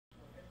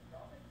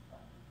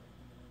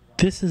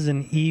This is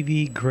an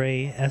EV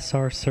gray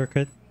SR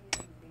circuit.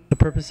 The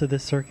purpose of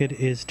this circuit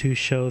is to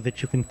show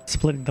that you can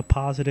split the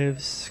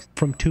positives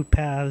from two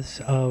paths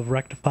of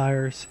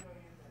rectifiers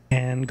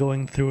and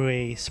going through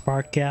a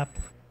spark gap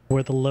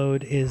where the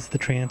load is the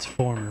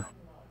transformer.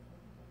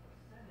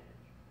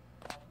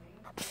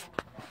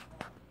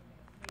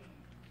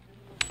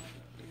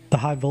 The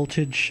high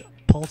voltage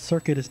pulse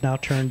circuit is now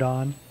turned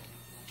on,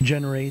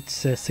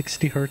 generates a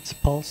 60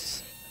 Hz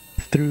pulse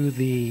through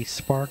the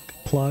spark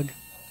plug.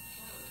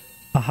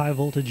 A high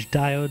voltage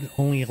diode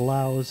only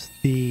allows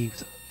the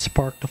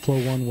spark to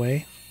flow one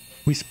way.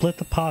 We split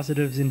the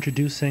positives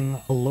introducing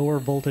a lower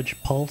voltage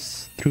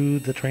pulse through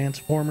the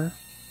transformer.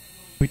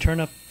 We turn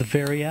up the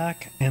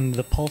variac and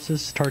the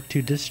pulses start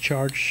to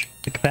discharge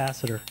the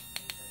capacitor.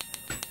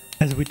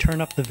 As we turn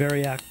up the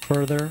variac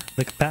further,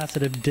 the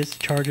capacitive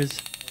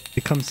discharges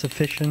become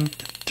sufficient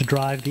to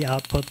drive the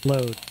output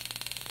load.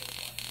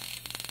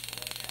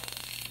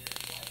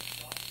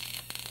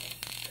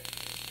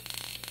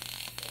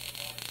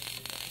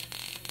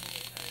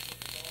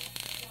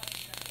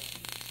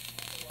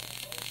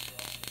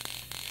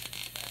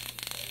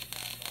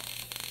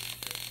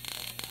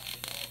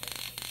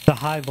 The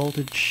high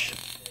voltage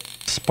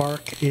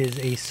spark is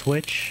a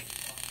switch.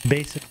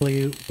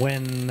 Basically,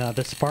 when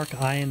the spark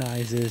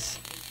ionizes,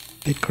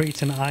 it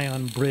creates an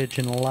ion bridge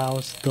and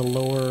allows the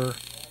lower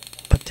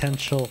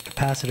potential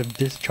capacitive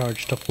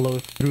discharge to flow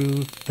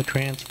through the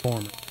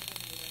transformer.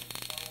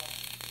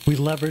 We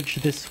leverage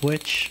this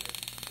switch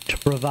to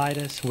provide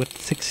us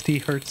with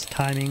 60 Hz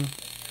timing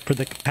for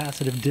the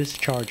capacitive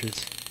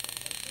discharges.